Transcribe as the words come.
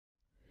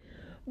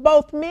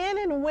Both men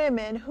and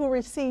women who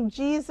receive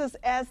Jesus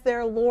as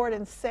their Lord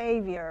and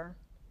Savior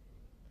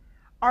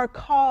are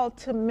called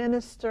to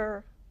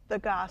minister the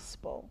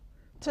gospel,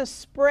 to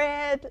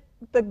spread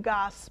the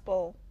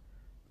gospel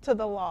to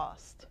the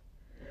lost.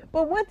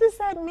 But what does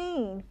that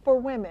mean for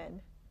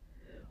women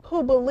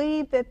who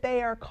believe that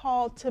they are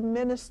called to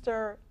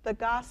minister the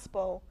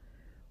gospel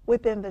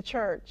within the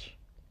church?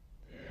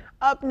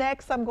 Up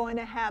next, I'm going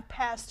to have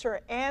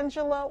Pastor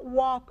Angela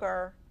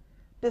Walker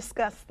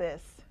discuss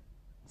this.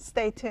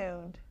 Stay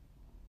tuned.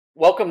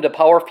 Welcome to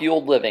Power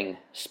Fueled Living,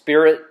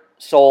 Spirit,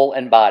 Soul,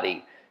 and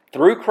Body.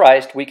 Through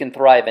Christ, we can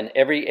thrive in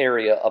every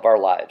area of our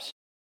lives.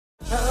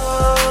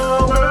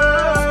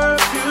 Power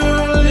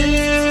Fueled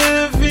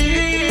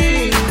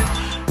Living.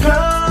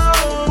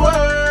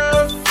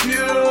 Power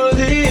Fueled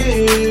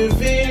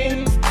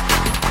Living.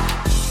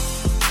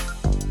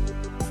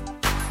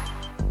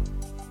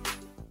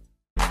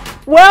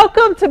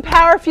 Welcome to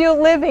Power Fueled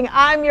Living.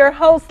 I'm your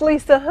host,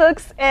 Lisa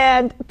Hooks,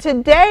 and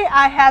today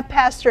I have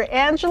Pastor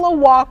Angela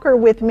Walker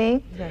with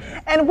me.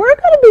 Yes. And we're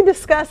going to be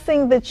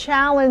discussing the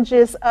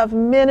challenges of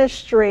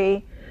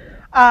ministry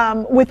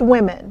with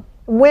women.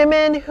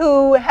 Women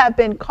who have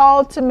been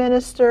called to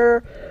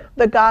minister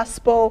the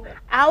gospel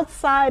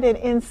outside and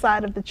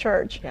inside of the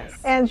church.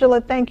 Yes. Angela,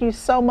 thank you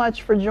so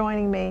much for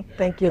joining me.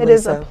 Thank you, It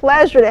is a Lisa.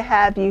 pleasure to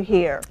have you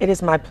here. It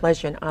is my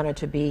pleasure and honor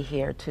to be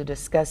here to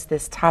discuss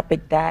this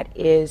topic that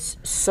is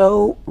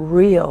so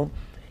real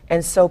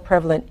and so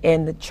prevalent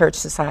in the church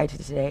society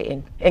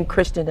today, in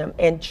Christendom,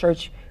 in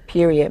church,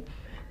 period.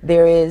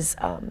 There is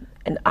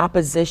an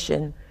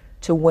opposition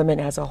to women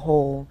as a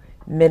whole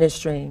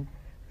ministering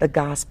the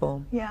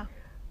gospel. Yeah.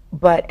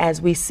 But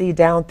as we see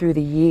down through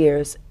the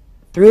years,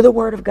 through the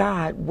Word of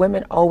God,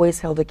 women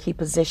always held a key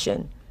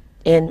position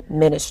in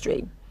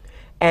ministry.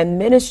 And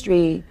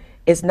ministry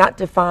is not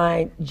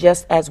defined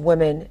just as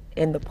women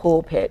in the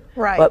pulpit,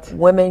 Right. but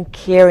women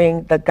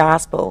carrying the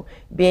gospel,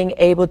 being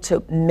able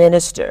to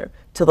minister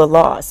to the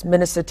lost,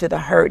 minister to the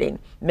hurting,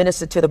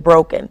 minister to the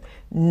broken.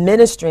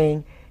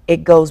 Ministering,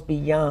 it goes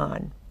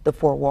beyond the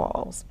four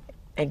walls.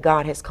 And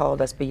God has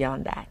called us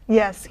beyond that.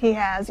 Yes, he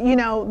has. You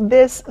know,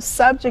 this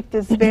subject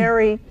is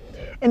very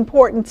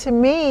important to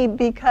me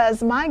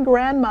because my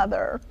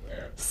grandmother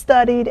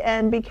studied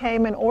and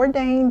became an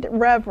ordained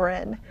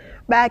reverend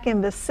back in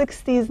the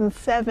 60s and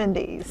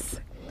 70s.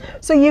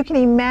 So you can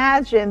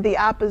imagine the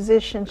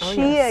opposition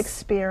she yes.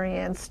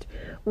 experienced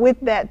with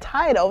that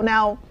title.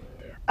 Now,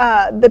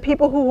 the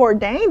people who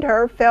ordained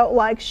her felt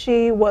like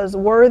she was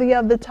worthy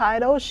of the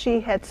title. She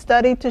had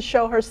studied to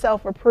show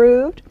herself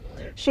approved.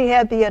 She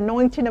had the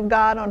anointing of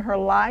God on her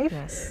life.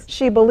 Yes.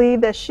 She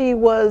believed that she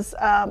was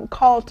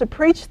called to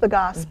preach the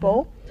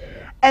gospel.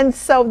 And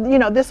so, you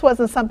know, this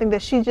wasn't something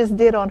that she just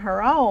did on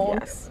her own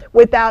Yes.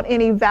 without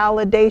any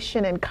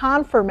validation and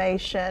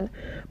confirmation.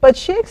 But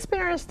she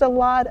experienced a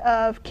lot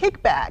of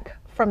kickback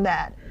from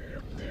that.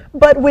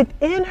 But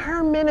within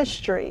her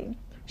ministry,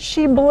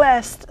 she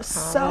blessed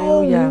so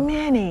Hallelujah.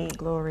 many.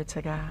 Glory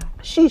to God.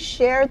 She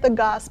shared the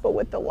gospel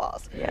with the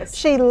lost. Yes.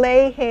 She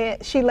laid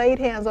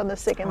hands on the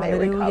sick and they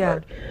Hallelujah.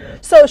 recovered.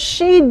 So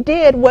she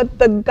did what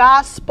the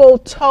gospel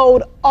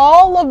told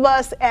all of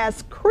us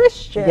as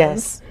Christians,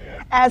 Yes.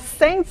 as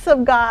saints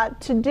of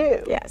God to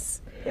do.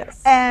 Yes.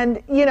 Yes.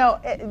 And, you know,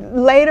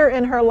 later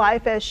in her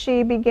life, as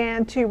she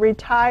began to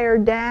retire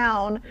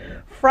down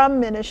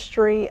from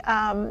ministry,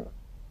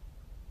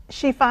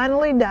 she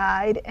finally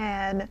died,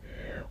 and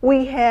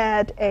we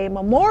had a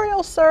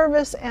memorial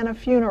service and a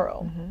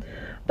funeral.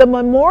 The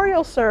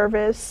memorial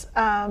service,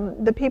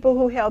 the people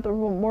who held the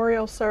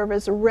memorial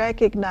service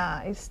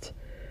recognized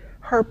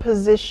her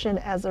position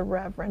as a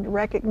reverend,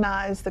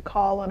 recognized the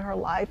call on her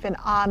life, and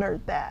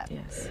honored that.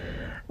 Yes.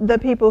 The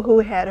people who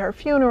had her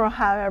funeral,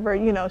 however,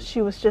 you know,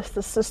 she was just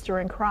a sister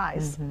in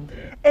Christ.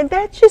 And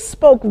that just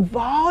spoke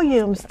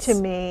volumes to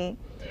me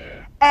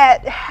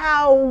at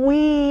how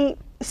we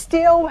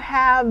still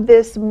have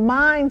this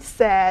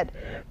mindset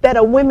that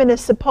a woman is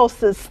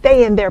supposed to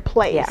stay in their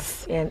place.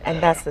 Yes,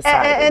 and that's the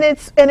side.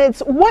 And it's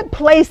what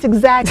place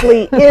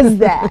exactly is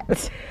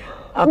that?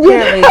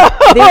 Apparently,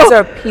 these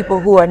are people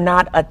who are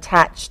not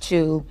attached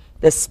to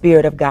the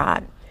Spirit of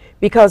God,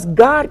 because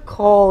God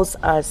calls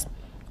us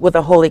with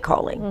a holy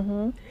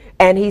calling.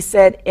 And he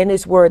said in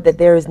his word that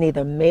there is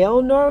neither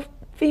male nor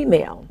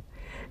female.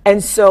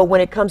 And so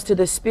when it comes to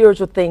the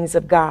spiritual things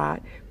of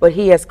God, but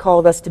he has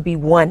called us to be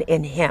one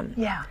in him.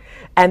 Yeah.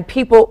 And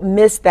people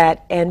miss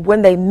that. And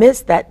when they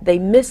miss that, they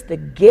miss the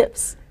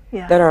gifts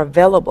Yeah. that are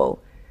available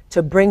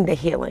to bring the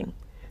healing,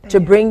 to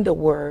bring the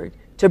word,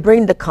 to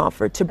bring the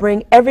comfort, to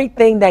bring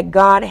everything that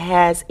God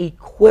has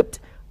equipped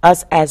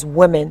us as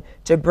women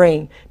to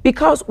bring,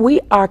 because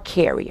we are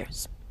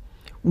carriers.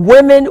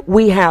 Women,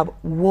 we have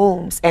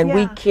wombs, and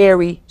we Yeah.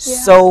 carry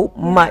so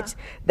much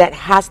that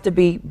has to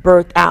be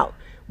birthed out.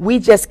 We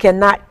just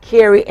cannot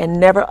carry and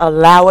never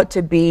allow it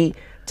to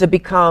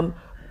become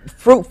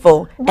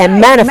fruitful and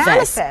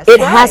manifest.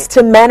 It has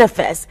to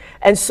manifest.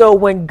 And so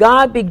when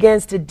God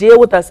begins to deal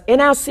with us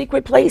in our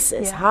secret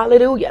places,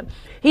 hallelujah,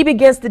 he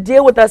begins to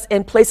deal with us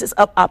in places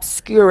of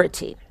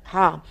obscurity.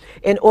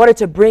 In order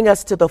to bring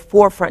us to the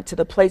forefront, to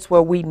the place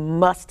where we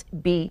must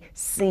be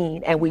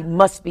seen and we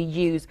must be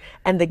used.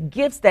 And the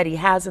gifts that he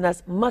has in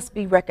us must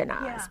be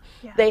recognized.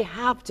 Yeah. They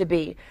have to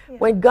be.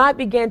 When God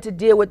began to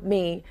deal with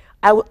me,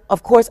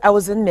 of course, I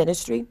was in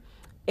ministry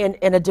in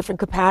a different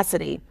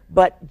capacity,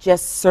 but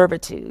just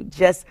servitude,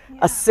 just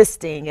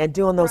assisting and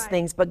doing those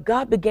things. But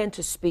God began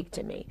to speak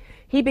to me.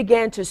 He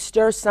began to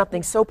stir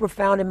something so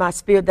profound in my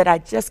spirit that I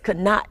just could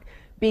not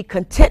be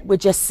content with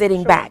just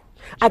sitting back.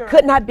 I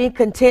could not be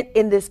content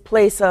in this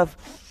place of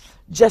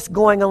just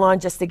going along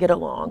just to get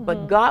along.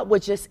 But God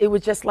was it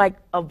was just like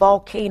a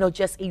volcano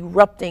just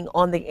erupting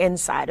on the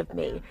inside of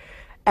me.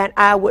 And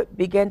I would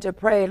begin to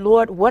pray,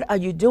 Lord, what are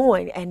you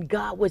doing? And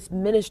God was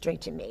ministering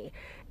to me.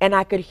 And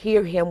I could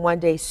hear him one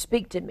day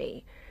speak to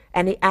me.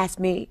 And he asked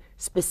me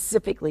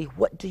specifically,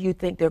 what do you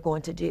think they're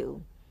going to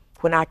do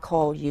when I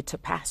call you to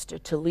pastor,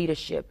 to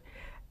leadership?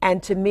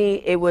 And to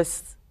me, it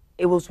was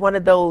one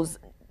of those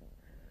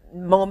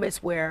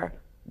moments where,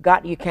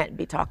 God, you can't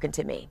be talking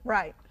to me.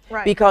 Right.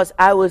 Because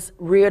I was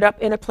reared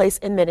up in a place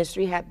in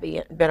ministry, have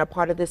been a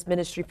part of this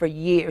ministry for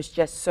years,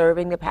 just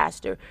serving the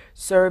pastor,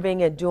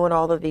 serving and doing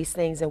all of these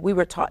things. And we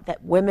were taught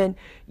that women,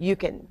 you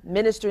can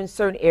minister in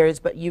certain areas,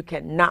 but you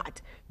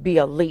cannot be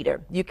a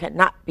leader. You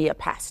cannot be a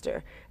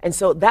pastor. And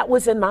so that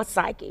was in my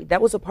psyche.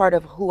 That was a part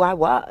of who I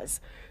was.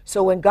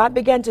 So when God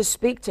began to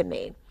speak to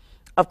me,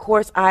 of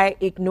course, I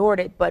ignored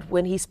it. But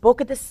when he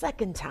spoke it the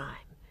second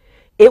time,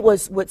 it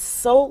was with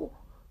so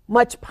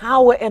much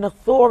power and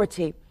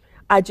authority.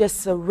 I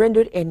just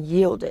surrendered and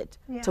yielded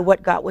to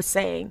what God was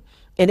saying.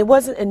 And it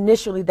wasn't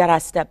initially that I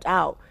stepped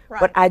out,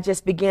 but I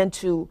just began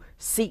to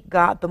seek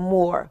God the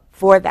more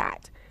for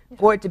that,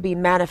 for it to be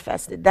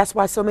manifested. That's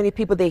why so many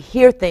people, they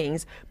hear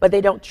things, but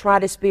they don't try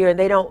the spirit and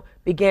they don't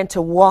begin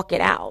to walk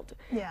it out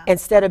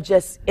instead of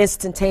just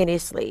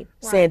instantaneously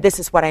saying, this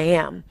is what I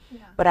am.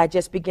 But I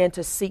just began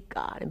to seek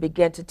God and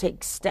began to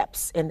take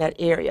steps in that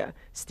area,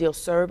 still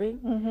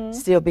serving,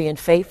 still being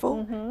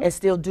faithful, and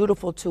still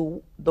dutiful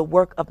to the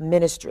work of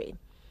ministry.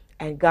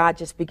 And God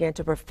just began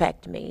to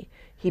perfect me.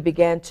 He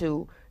began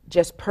to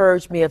just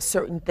purge me of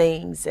certain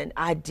things and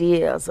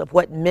ideas of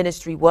what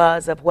ministry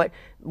was, of what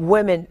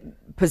women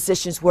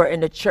positions were in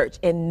the church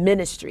and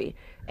ministry.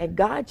 And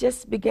God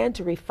just began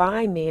to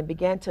refine me and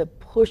began to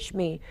push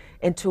me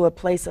into a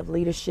place of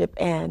leadership,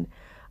 and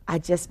I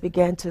just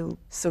began to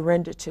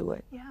surrender to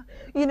it. Yeah.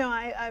 You know,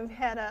 I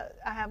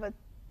have a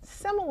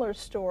similar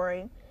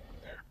story.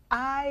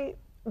 I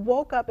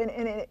woke up and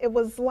it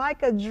was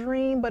like a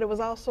dream, but it was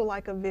also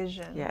like a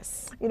vision.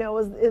 Yes. You know,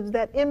 it was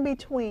that in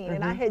between.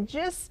 And I had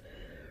just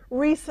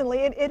recently,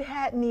 it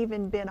hadn't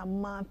even been a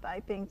month,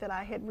 I think, that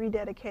I had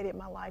rededicated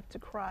my life to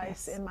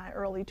Christ in my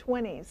early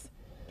 20s.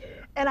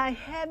 And I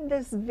had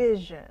this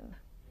vision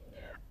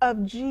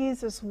of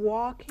Jesus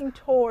walking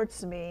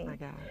towards me. My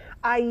God.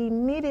 I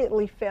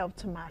immediately fell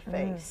to my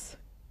face.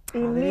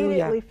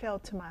 Immediately fell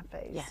to my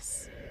face.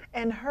 Yes.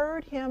 And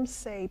heard him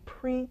say,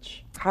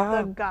 preach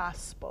Ah. the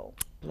gospel.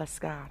 Bless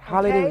God.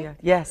 Hallelujah.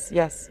 Yes,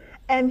 yes.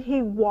 And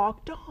he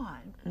walked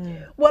on.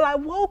 Well, I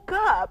woke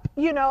up,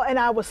 you know, and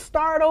I was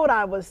startled.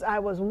 I was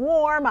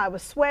warm. I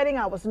was sweating.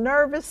 I was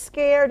nervous,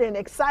 scared, and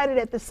excited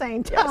at the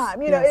same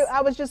time. You know,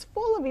 I was just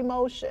full of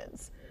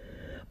emotions.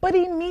 But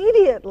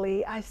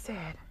immediately I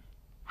said,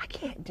 I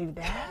can't do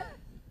that.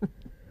 I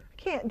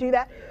can't do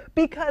that.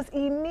 Because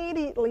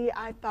immediately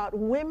I thought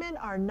women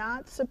are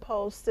not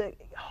supposed to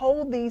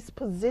hold these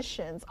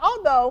positions.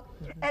 Although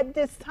at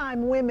this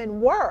time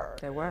women were.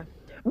 They were.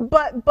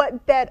 But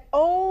that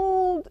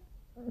old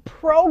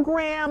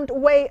programmed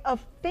way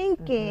of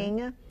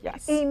thinking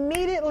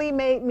immediately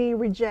made me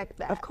reject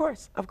that. Of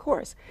course.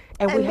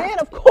 And then,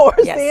 of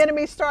course, Yes. the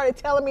enemy started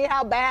telling me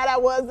how bad I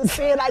was, the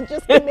sin I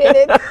just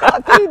committed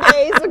a few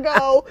days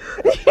ago.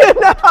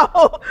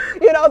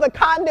 You know, the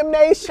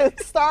condemnation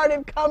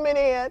started coming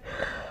in.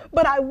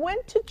 But I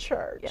went to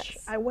church.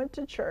 Yes. I went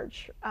to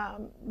church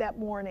that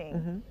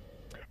morning,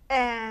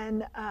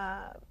 and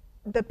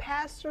the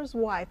pastor's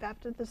wife,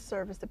 after the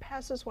service, the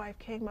pastor's wife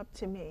came up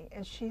to me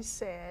and she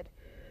said,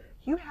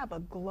 you have a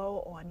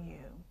glow on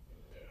you.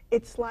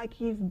 It's like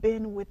you've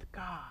been with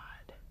God.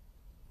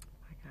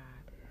 My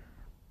God.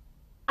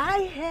 I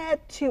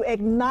had to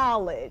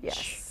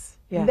acknowledge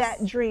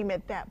that dream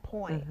at that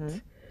point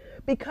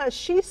because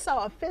she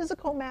saw a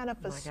physical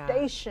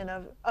manifestation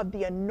of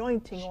the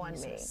anointing on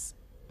me.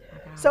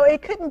 So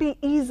it couldn't be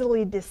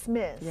easily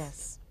dismissed.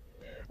 Yes.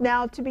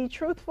 Now, to be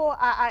truthful,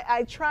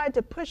 I tried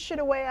to push it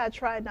away. I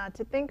tried not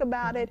to think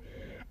about it.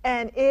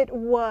 And it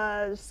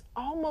was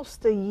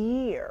almost a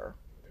year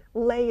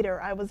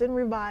later, I was in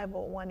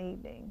revival one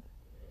evening.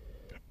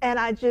 And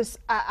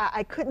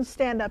I couldn't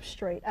stand up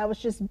straight. I was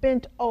just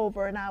bent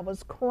over and I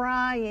was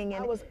crying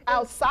and I was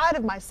outside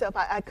of myself.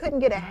 I couldn't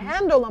get a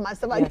handle on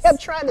myself. I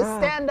kept trying to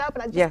stand up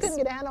and I just couldn't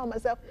get a handle on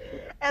myself.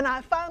 And I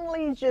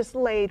finally just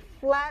laid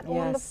flat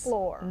on the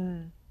floor.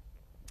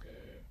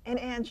 And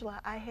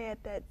Angela, I had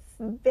that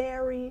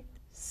very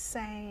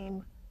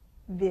same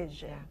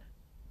vision.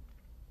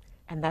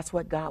 And that's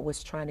what God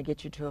was trying to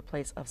get you to, a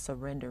place of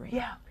surrendering.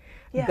 Yeah.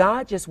 Yeah.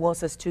 God just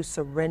wants us to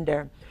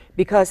surrender,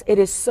 because it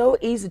is so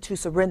easy to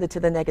surrender to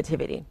the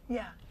negativity.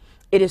 Yeah.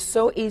 It is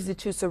so easy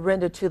to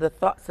surrender to the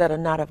thoughts that are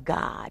not of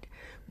God.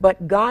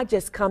 But God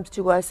just comes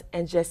to us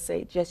and just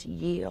say, just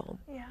yield.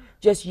 Yeah.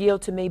 Just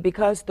yield to me,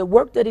 because the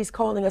work that he's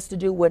calling us to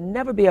do will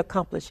never be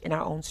accomplished in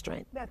our own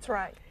strength. That's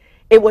right.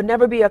 It will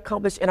never be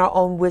accomplished in our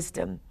own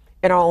wisdom,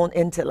 in our own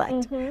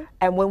intellect.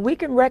 And when we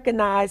can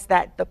recognize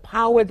that the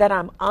power that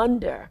I'm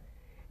under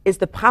is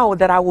the power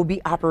that I will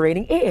be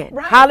operating in.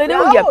 Right.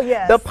 Hallelujah. Oh,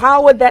 yes. The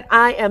power that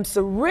I am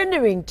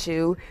surrendering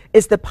to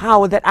is the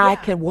power that I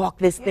can walk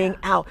this thing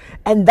out.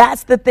 And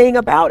that's the thing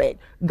about it.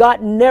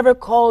 God never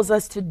calls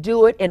us to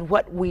do it in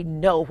what we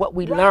know, what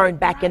we learned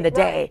back in the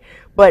day.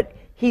 But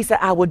he said,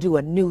 I will do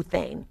a new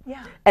thing.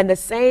 Yeah. And the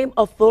same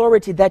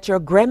authority that your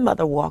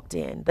grandmother walked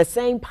in, the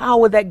same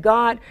power that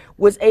God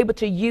was able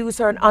to use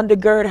her and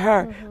undergird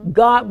her,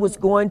 God was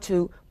going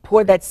to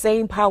pour that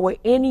same power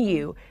in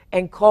you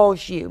and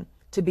cause you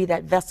to be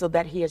that vessel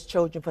that he has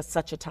chosen for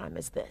such a time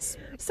as this.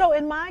 So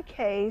in my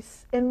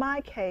case,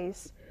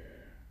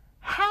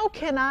 how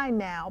can I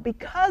now,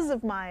 because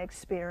of my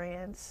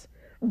experience,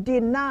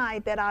 deny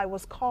that I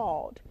was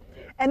called?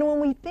 And when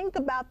we think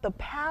about the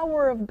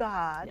power of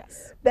God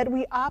that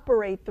we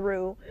operate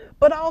through,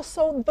 but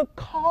also the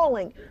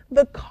calling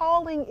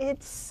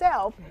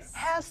itself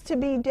has to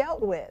be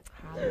dealt with.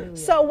 Hallelujah.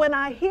 So when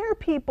I hear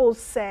people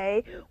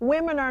say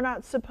women are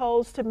not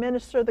supposed to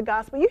minister the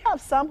gospel, you have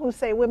some who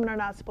say women are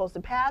not supposed to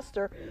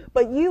pastor,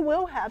 but you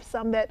will have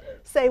some that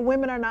say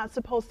women are not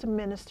supposed to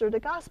minister the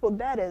gospel.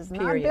 That is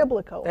not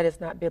biblical. That is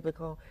not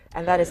biblical,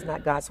 and that is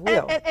not God's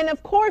will. And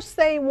of course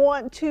they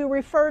want to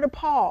refer to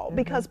Paul,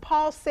 because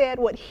Paul said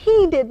what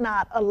he did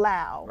not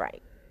allow.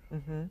 Right.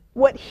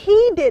 What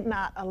he did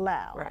not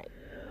allow. Right.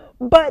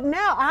 But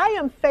now I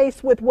am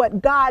faced with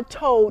what God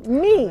told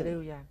me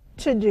Hallelujah.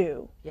 to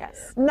do.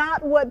 Yes.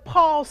 Not what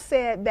Paul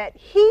said that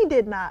he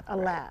did not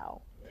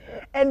allow.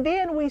 And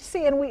then we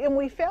see, and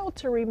we fail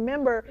to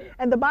remember,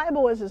 and the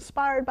Bible is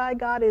inspired by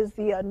God, is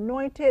the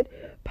anointed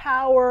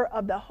power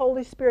of the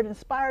Holy Spirit,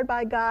 inspired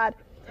by God.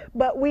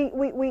 But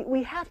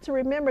we have to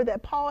remember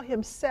that Paul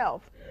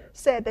himself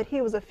said that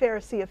he was a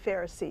Pharisee of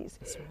Pharisees.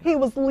 Right. He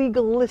was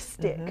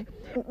legalistic.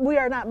 We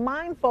are not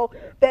mindful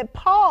that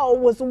Paul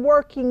was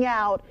working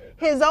out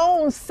his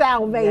own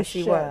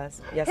salvation,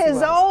 yes, he was.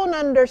 his own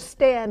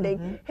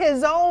understanding,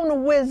 his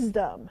own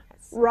wisdom.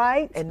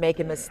 Right? And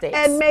making mistakes.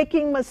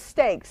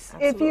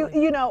 Absolutely. If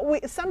you know,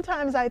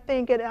 sometimes I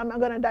think, and I'm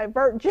going to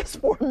divert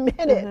just for a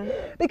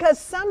minute, because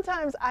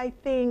sometimes I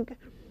think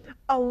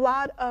a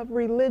lot of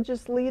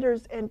religious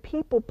leaders and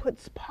people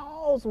puts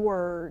Paul's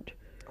word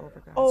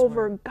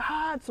over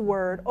God's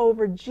word,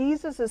 over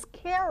Jesus's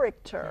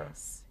character.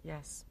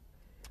 Yes.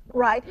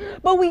 Right?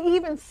 But we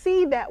even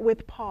see that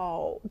with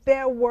Paul.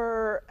 There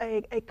were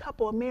a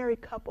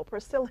married couple,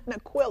 Priscilla and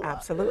Aquila,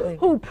 absolutely,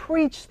 who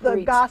preached the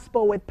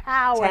gospel with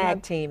power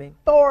and teaming,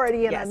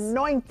 authority and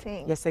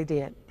anointing. Yes, they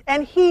did.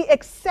 And he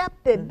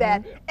accepted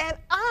that and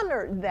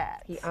honored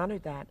that. He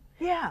honored that.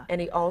 Yeah.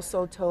 And he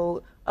also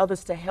told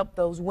others to help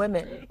those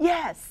women.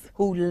 Yes.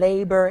 Who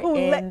labor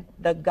in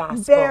the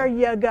gospel. There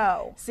you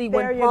go. See,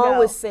 when Paul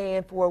was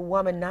saying for a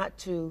woman not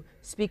to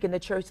speak in the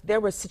church, there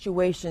were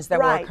situations that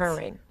were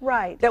occurring.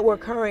 Right. That were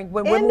occurring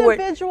when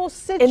individual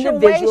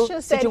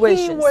situations that he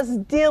was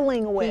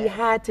dealing with. He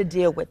had to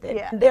deal with it.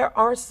 Yeah. There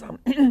are some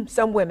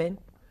women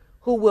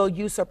who will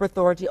usurp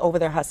authority over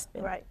their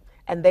husband. Right.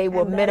 And they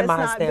will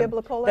minimize them.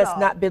 That's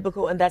not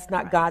biblical, and that's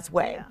not God's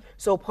way. Yeah.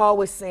 So Paul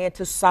was saying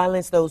to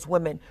silence those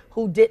women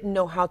who didn't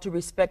know how to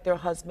respect their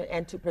husband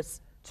and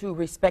to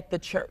respect the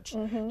church,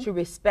 to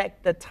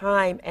respect the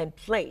time and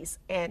place.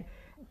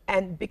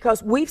 And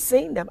because we've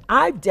seen them,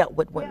 I've dealt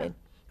with women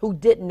who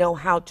didn't know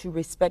how to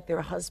respect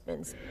their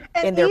husbands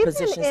in their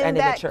positions and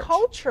in the church. In that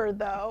culture,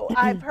 though,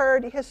 I've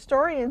heard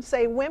historians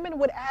say women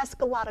would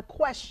ask a lot of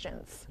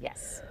questions.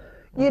 Yes.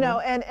 You know,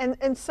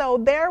 and so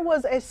there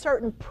was a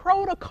certain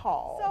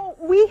protocol. So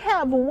we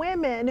have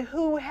women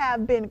who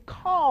have been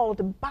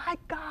called by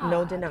God.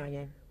 No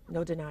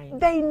denying.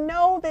 They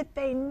know that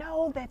they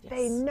know that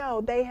they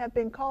know they have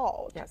been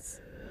called.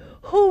 Yes.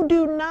 Who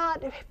do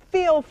not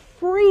feel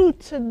free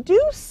to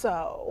do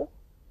so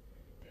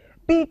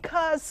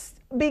because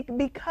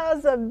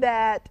of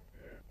that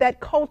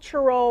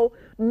cultural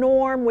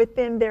norm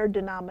within their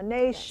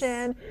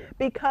denomination,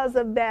 because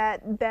of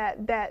that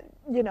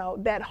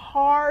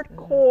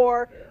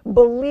hardcore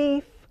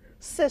belief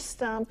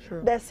system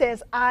that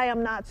says I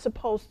am not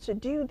supposed to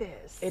do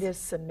this. It is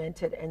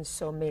cemented in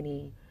so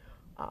many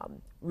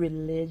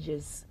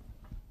religious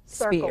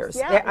circles. spheres.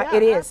 Yeah,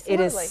 it is.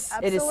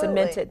 Absolutely. It is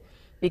cemented,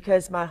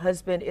 because my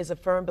husband is a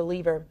firm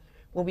believer.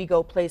 When we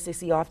go places,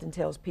 he often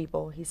tells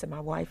people, he said, my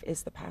wife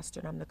is the pastor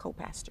and I'm the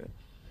co-pastor.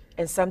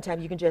 And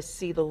sometimes you can just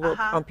see the look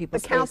on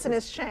people's faces. The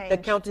countenance change. The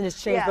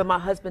countenance change. But my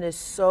husband is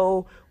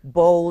so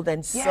bold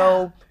and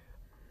so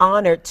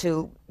honored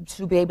to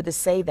be able to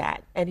say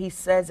that. And he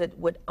says it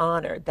with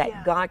honor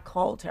that God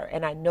called her,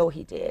 and I know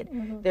he did.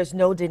 There's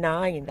no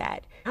denying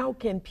that. How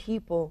can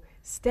people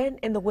stand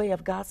in the way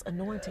of God's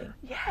anointing?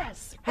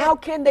 Yes. How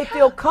can they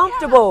feel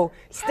comfortable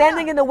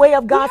standing in the way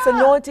of God's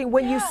anointing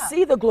when you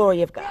see the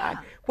glory of God,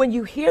 when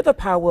you hear the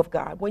power of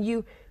God, when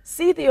you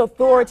see the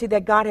authority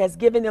that God has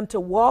given them to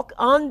walk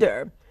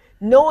under,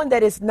 knowing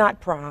that it's not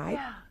pride,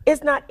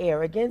 it's not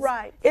arrogance,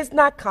 it's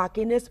not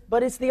cockiness,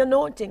 but it's the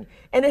anointing.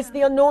 And it's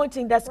the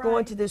anointing that's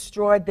going to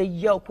destroy the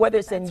yoke, whether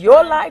it's in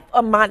your life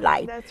or my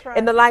life,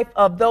 in the life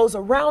of those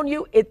around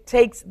you. It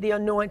takes the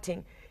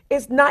anointing.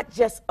 It's not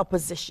just a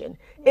position.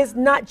 It's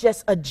not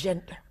just a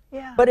gender.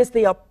 But it's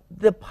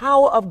the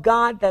power of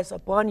God that's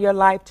upon your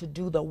life to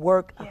do the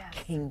work of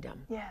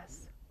kingdom.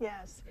 Yes,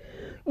 yes.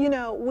 You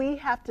know, we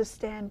have to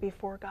stand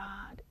before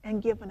God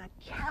and give an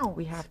account.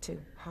 We have to.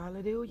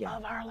 Hallelujah.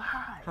 Of our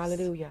lives.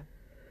 Hallelujah.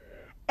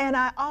 And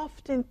I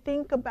often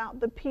think about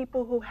the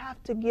people who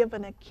have to give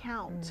an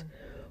account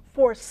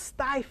for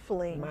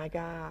stifling my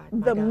God,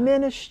 the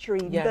ministry,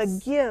 Yes.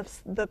 the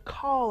gifts, the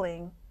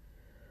calling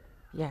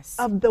Yes.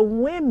 of the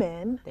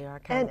women They are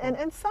accountable.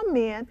 and some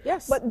men,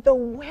 Yes. but the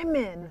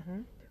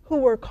women who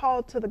were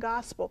called to the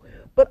gospel.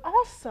 But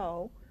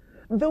also,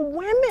 the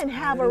women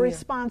have a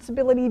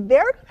responsibility.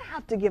 They're going to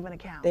have to give an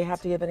account. They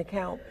have to give an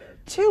account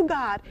to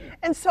God.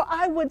 And so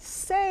I would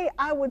say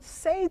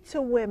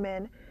to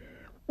women,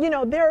 you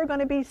know, there are going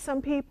to be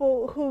some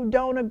people who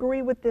don't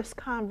agree with this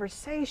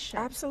conversation.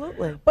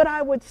 Absolutely. But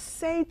I would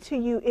say to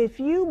you, if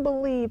you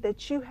believe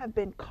that you have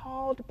been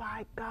called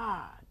by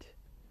God,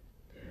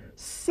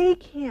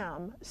 seek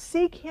Him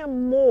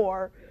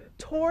more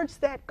towards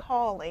that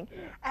calling.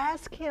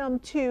 Ask Him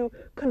to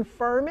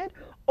confirm it,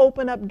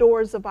 open up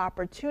doors of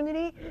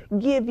opportunity,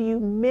 give you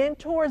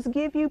mentors,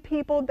 give you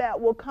people that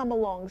will come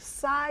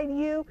alongside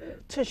you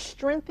to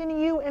strengthen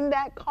you in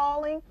that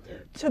calling,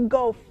 to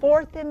go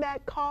forth in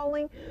that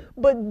calling.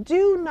 But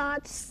do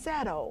not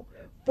settle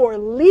for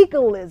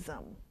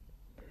legalism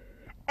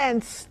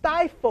and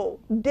stifle,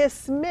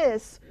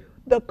 dismiss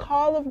the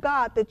call of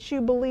God that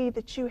you believe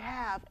that you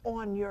have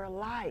on your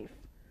life.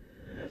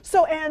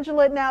 So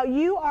Angela, now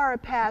you are a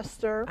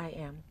pastor. I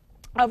am.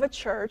 Of a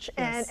church.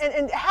 Yes.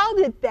 And how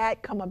did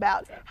that come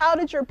about? How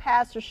did your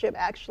pastorship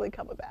actually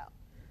come about?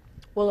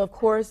 Well, of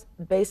course,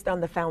 based on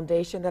the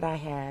foundation that I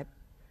had,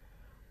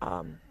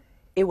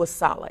 it was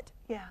solid.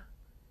 Yeah.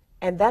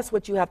 And that's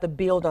what you have to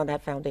build on,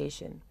 that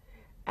foundation.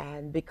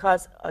 And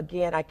because,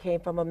 again, I came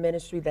from a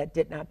ministry that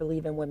did not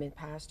believe in women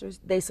pastors,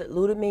 they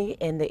saluted me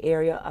in the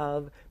area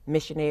of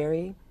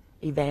missionary,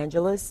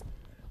 evangelist.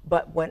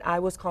 But when I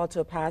was called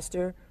to a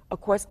pastor,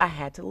 of course, I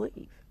had to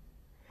leave.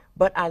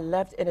 But I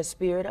left in a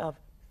spirit of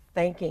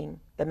thanking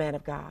the man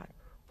of God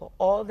for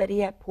all that he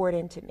had poured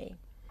into me,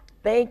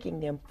 thanking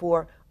them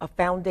for a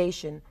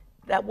foundation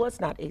that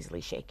was not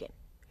easily shaken.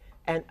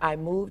 And I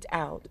moved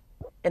out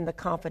in the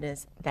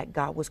confidence that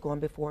God was going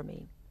before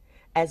me.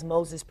 As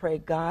Moses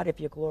prayed, God, if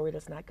your glory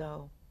does not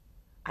go,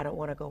 I don't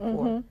want to go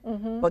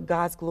forth. But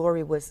God's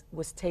glory was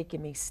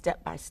taking me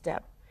step by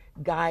step,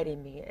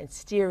 guiding me and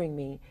steering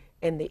me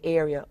in the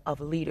area of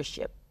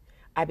leadership.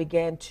 I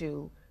began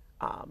to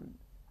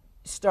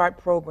start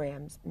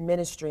programs,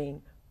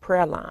 ministering,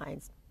 prayer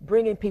lines,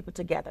 bringing people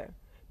together,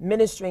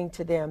 ministering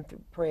to them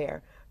through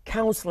prayer,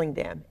 counseling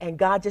them. And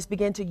God just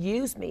began to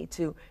use me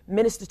to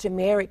minister to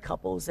married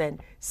couples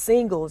and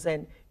singles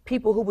and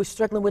people who were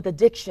struggling with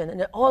addiction.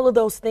 And all of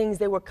those things,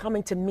 they were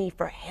coming to me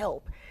for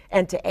help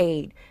and to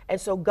aid. And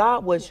so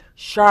God was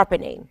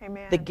sharpening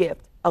the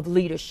gift of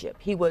leadership.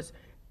 He was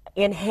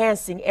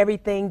enhancing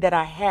everything that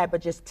I had,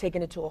 but just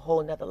taking it to a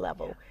whole nother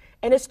level.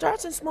 And it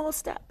starts in small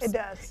steps. It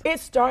does. It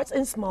starts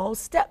in small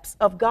steps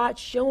of God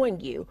showing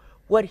you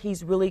what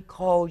He's really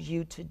called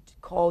you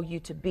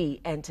to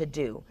be and to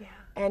do. Yeah.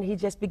 And He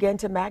just began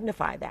to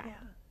magnify that.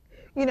 Yeah.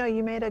 You know,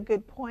 you made a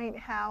good point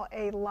how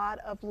a lot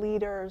of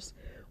leaders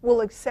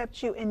will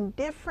accept you in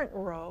different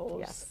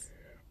roles,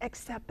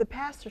 except the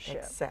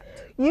pastorship.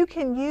 You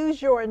can use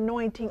your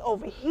anointing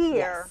over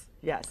here.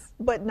 Yes.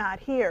 But not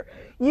here.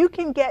 You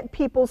can get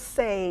people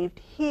saved,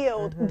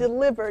 healed,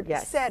 delivered,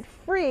 set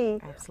free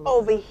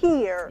over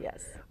here.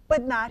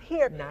 But not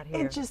here. Not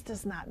here. It just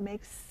does not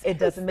make sense. It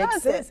doesn't make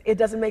sense. It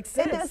doesn't make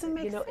sense. It doesn't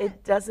make sense.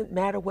 It doesn't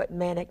matter what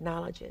man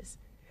acknowledges.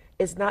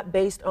 It's not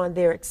based on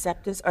their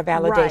acceptance or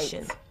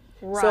validation.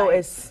 Right. So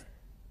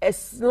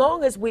as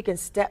long as we can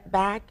step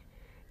back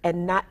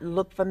and not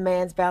look for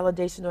man's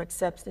validation or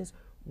acceptance,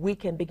 we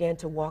can begin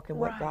to walk in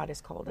what God has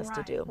called us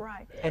to do.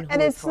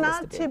 And it's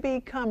not to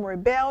become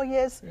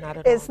rebellious. Not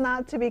at it's all.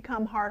 not to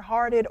become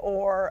hard-hearted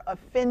or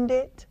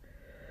offended,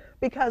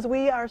 because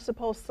we are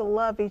supposed to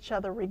love each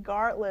other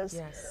regardless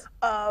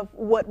of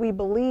what we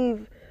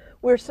believe.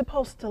 We're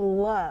supposed to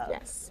love.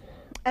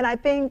 And I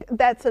think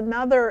that's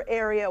another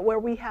area where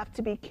we have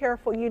to be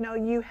careful. You know,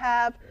 you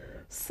have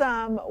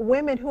some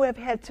women who have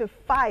had to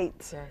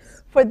fight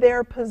for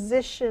their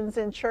positions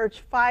in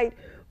church, fight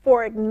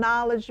for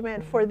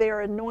acknowledgement for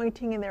their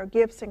anointing and their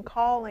gifts and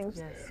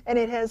callings. And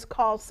it has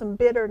caused some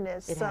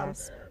bitterness,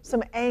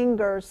 some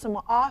anger, some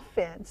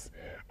offense.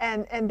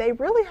 And they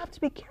really have to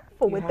be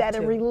careful with that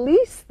and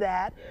release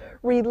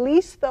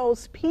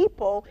those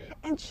people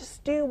and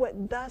just do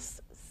what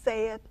thus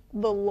saith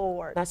the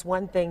Lord. That's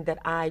one thing that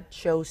I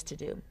chose to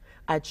do.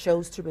 I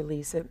chose to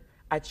release it.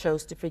 I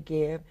chose to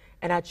forgive,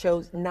 and I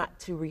chose not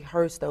to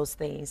rehearse those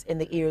things in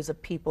the ears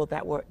of people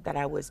that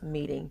I was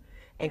meeting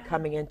and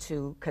coming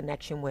into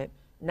connection with.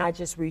 And I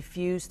just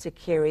refused to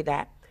carry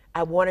that.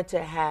 I wanted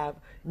to have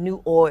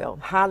new oil.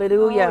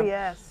 Hallelujah. Oh,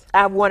 yes.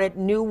 I wanted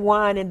new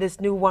wine in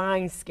this new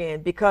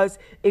wineskin, because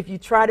if you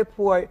try to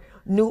pour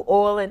new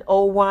oil in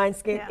old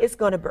wineskin, Yeah. it's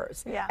going to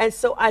burst. Yeah. And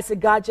so I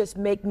said, God, just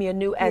make me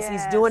anew as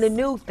he's doing a Yes.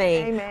 new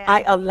thing. Amen.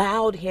 I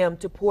allowed him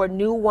to pour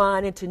new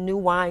wine into new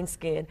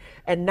wineskin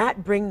and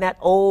not bring that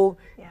old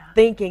Yeah.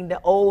 thinking, the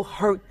old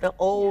hurt, the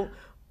old,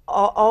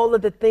 all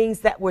of the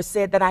things that were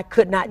said that I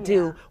could not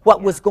do, Yeah.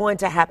 what was going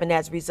to happen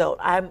as a result.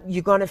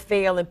 You're going to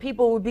fail. And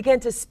people will begin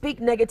to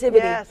speak negativity.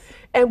 Yes,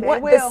 and they what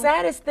the will.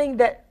 saddest thing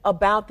that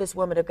about this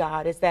woman of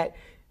God is that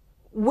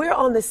we're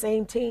on the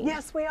same team.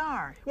 Yes, we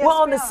are. Yes, We're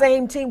on we the are.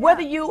 same team,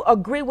 whether you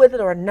agree with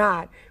it or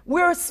not.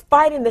 We're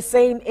fighting the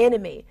same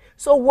enemy.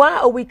 So why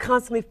are we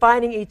constantly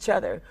fighting each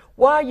other?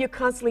 Why are you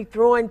constantly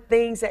throwing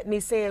things at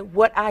me, saying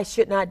what I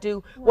should not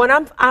do, when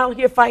I'm out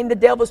here fighting the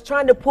devils,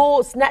 trying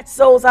to snatch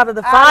souls out of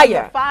the Out fire,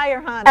 of the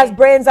fire, honey. as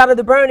brands out of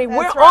the burning?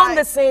 That's We're on right.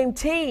 the same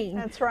team.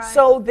 That's right.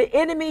 So the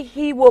enemy,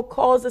 he will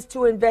cause us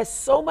to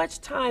invest so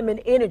much time and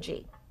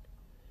energy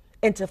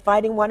into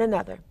fighting one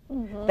another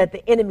that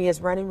the enemy is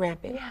running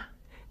rampant. Yeah.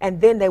 And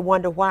then they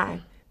wonder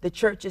why the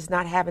church is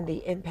not having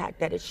the impact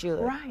that it should.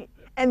 Right.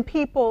 And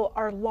people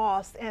are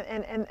lost,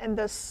 and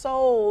the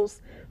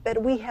souls that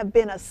we have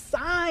been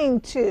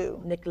assigned to,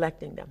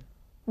 Neglecting them.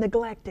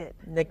 neglected.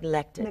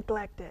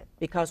 Neglected.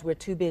 Because we're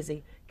too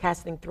busy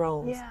casting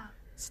Yeah.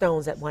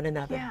 stones at one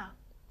another. Yeah.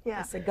 Yeah.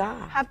 That's a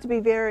God. Have to be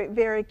very,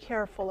 very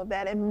careful of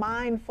that and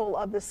mindful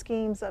of the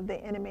schemes of the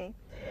enemy.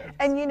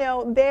 And you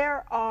know,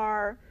 there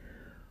are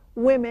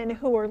women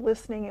who are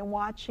listening and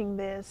watching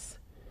this.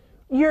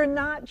 You're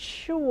not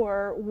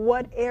sure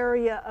what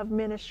area of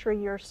ministry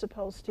you're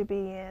supposed to be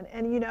in.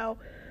 And you know,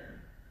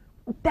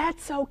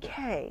 that's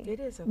okay. It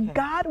is okay.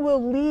 God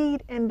will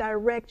lead and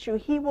direct you.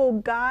 He will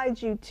guide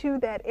you to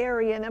that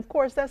area. And of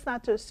course, that's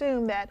not to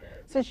assume that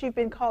since you've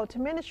been called to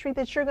ministry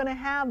that you're going to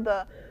have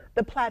the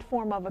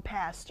platform of a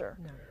pastor.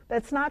 No.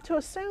 That's not to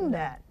assume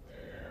that.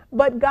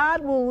 But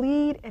God will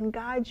lead and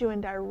guide you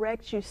and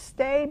direct you.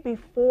 Stay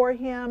before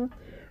him.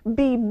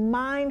 Be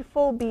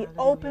mindful, be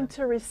open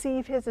to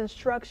receive his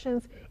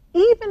instructions,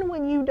 even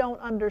when you don't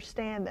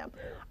understand them.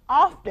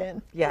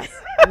 Often, Yes.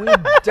 We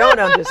don't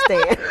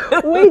understand.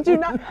 we do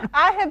not.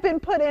 I have been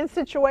put in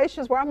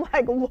situations where I'm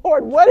like,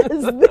 Lord, what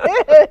is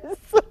this?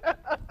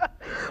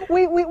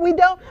 we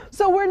don't.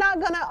 So we're not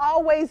going to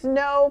always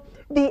know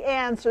the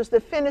answers, the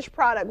finished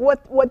product,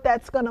 what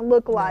that's going to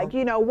look like,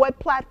 you know, what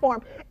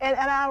platform. And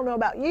I don't know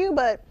about you,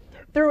 but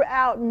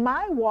throughout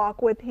my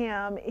walk with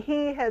him,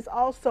 he has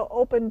also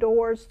opened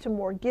doors to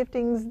more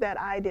giftings that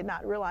I did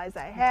not realize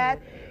I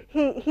had.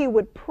 He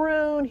would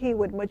prune, he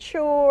would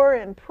mature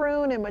and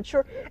prune and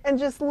mature and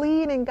just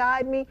lead and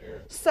guide me.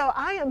 So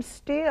I am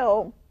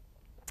still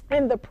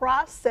in the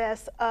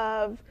process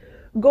of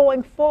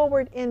going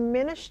forward in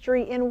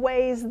ministry in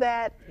ways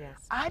that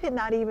I did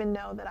not even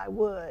know that I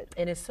would.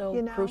 And it's so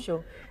You know?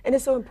 crucial. And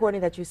it's so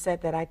important that you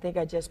said that. I think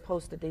I just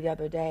posted the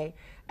other day,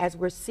 as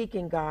we're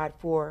seeking God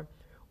for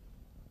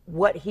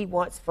what he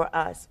wants for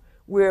us,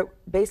 we're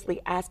basically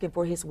asking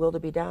for his will to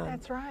be done.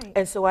 That's right.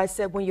 And so I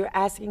said, when you're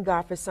asking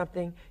God for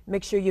something,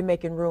 make sure you're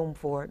making room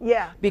for it.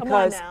 Yeah, come on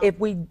Because now.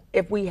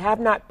 if we have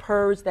not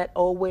purged that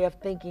old way of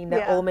thinking,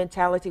 that Yeah. old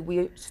mentality,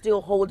 we're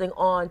still holding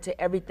on to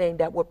everything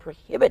that will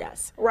prohibit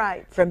us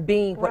Right. from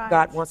being what Right.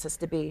 God wants us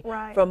to be,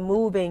 Right. from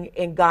moving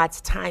in God's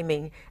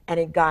timing and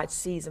in God's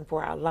season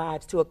for our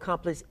lives to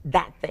accomplish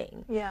that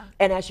thing. Yeah.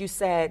 And as you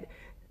said,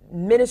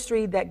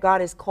 ministry that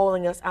God is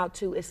calling us out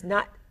to is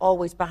not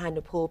always behind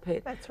the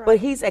pulpit. That's right. But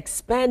he's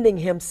expanding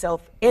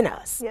himself in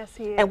us. Yes,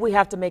 he is. And we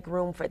have to make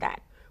room for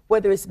that.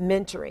 Whether it's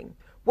mentoring,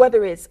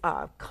 whether it's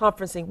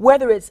conferencing,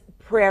 whether it's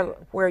prayer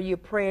where you're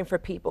praying for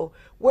people,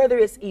 whether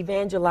it's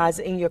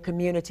evangelizing in your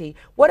community,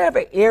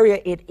 whatever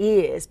area it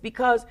is,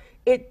 because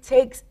it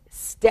takes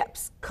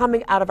steps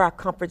coming out of our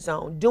comfort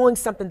zone, doing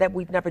something that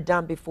we've never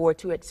done before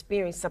to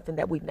experience something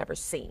that we've never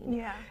seen.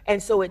 Yeah.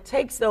 And so it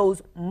takes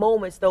those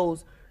moments,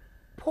 those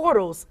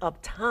portals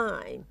of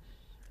time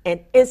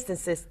and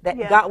instances that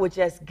Yeah. God would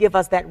just give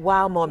us that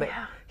wow moment.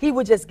 Yeah. He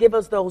would just give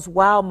us those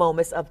wow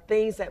moments of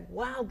things that,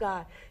 wow,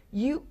 God,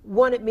 you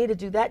wanted me to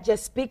do that.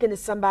 Just speaking to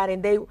somebody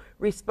and they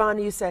respond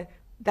to you, say,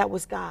 that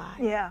was God.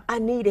 Yeah. I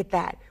needed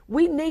that.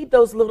 We need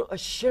those little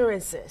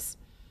assurances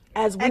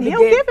as we And begin.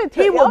 he'll give it to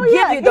He you. will Oh, give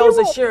yeah. you those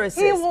He will-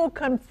 assurances. He will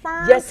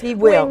confirm. Yes, he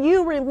will. When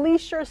you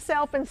release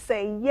yourself and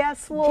say,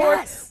 yes, Lord.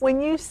 Yes.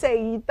 When you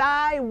say,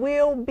 thy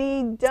will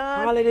be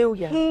done.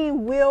 Hallelujah. He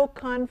will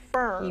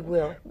confirm. He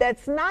will.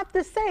 That's not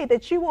to say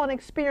that you won't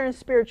experience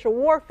spiritual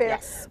warfare.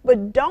 Yes.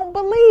 But don't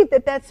believe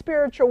that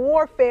spiritual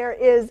warfare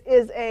is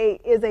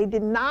a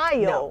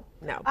denial.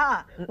 No.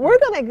 We're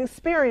going to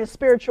experience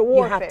spiritual You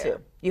warfare. have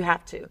to. You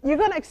have to. You're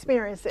going to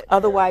experience it.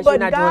 Otherwise, but you're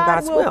not doing God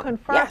God's will.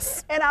 Confirm,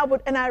 Yes.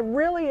 And I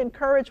really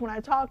encourage when I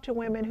talk to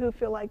women who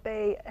feel like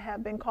they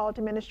have been called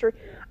to ministry,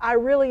 I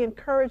really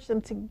encourage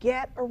them to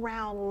get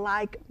around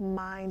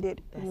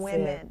like-minded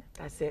women.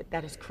 That's it.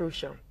 That is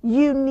crucial.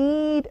 You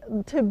need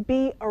to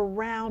be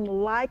around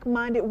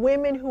like-minded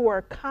women who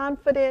are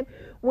confident,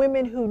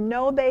 women who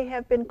know they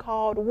have been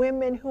called,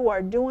 women who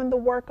are doing the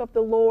work of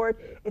the Lord.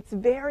 It's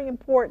very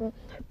important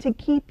to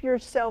keep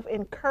yourself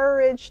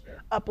encouraged,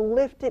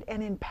 uplifted,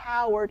 and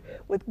empowered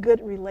with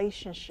good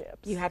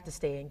relationships. You have to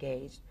stay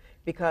engaged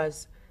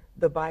because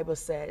the Bible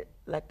said,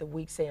 let the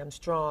weak say I'm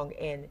strong,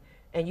 and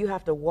you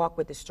have to walk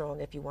with the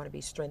strong if you want to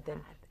be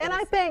strengthened. And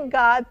I thank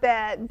God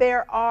that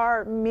there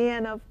are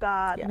men of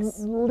God, Yes.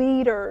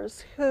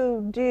 leaders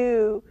who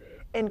do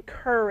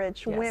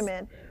encourage Yes.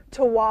 women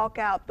to walk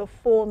out the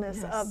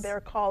fullness Yes. of their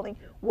calling,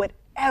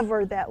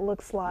 whatever that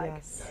looks like.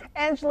 Yes.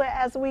 Angela,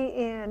 as we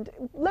end,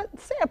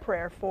 let's say a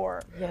prayer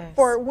for Yes.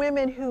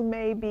 women who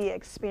may be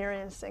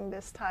experiencing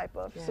this type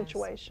of Yes.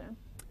 situation.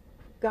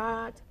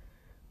 God,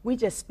 we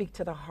just speak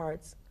to the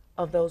hearts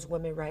of those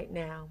women right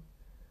now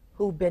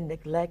who've been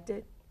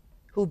neglected,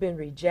 who've been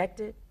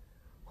rejected,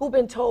 who've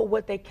been told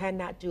what they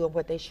cannot do and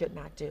what they should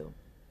not do.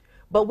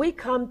 But we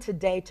come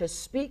today to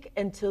speak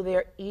into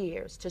their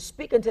ears, to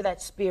speak into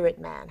that spirit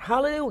man,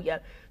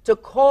 hallelujah, to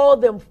call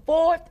them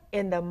forth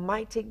in the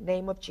mighty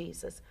name of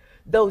Jesus.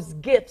 Those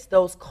gifts,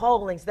 those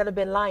callings that have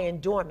been lying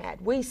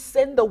dormant, we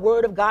send the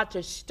word of God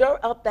to stir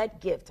up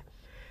that gift.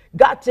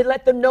 God, to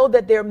let them know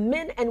that there are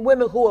men and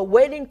women who are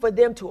waiting for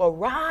them to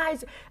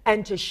arise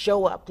and to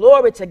show up.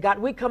 Glory to God.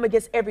 We come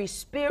against every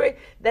spirit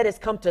that has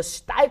come to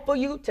stifle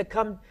you, to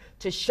come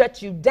to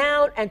shut you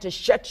down and to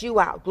shut you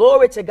out.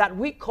 Glory to God.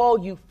 We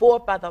call you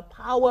forth by the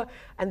power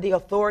and the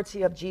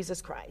authority of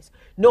Jesus Christ,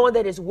 knowing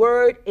that his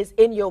word is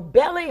in your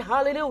belly.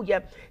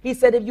 Hallelujah. He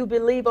said, if you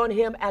believe on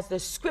him, as the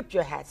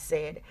scripture has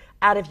said,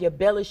 out of your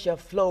belly shall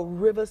flow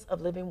rivers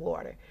of living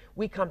water.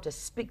 We come to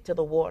speak to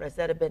the waters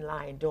that have been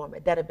lying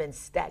dormant, that have been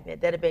stagnant,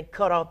 that have been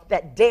cut off,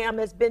 that dam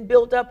has been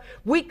built up.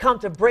 We come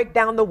to break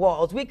down the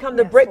walls. We come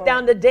to Yes, break Lord.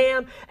 down the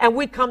dam, and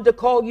we come to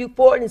call you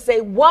forward and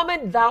say,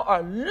 woman, thou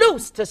art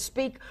loose to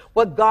speak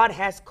what God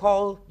has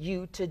called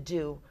you to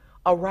do.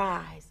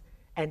 Arise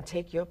and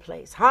take your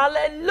place.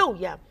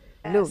 Hallelujah.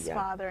 Yes, Hallelujah.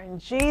 Father, in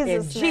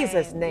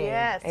Jesus' name.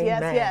 Yes, Amen.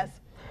 yes, yes.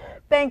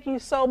 Thank you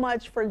so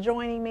much for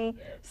joining me.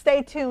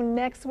 Stay tuned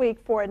next week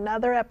for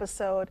another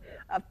episode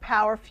of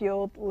Power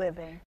Fueled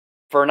Living.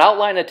 For an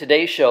outline of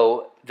today's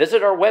show,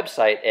 visit our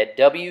website at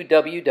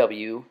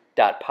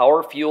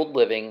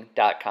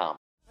www.powerfueledliving.com.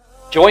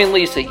 Join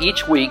Lisa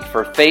each week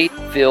for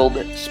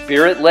faith-filled,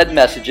 spirit-led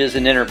messages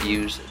and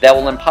interviews that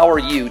will empower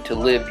you to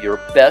live your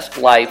best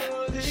life,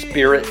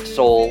 spirit,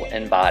 soul,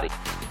 and body.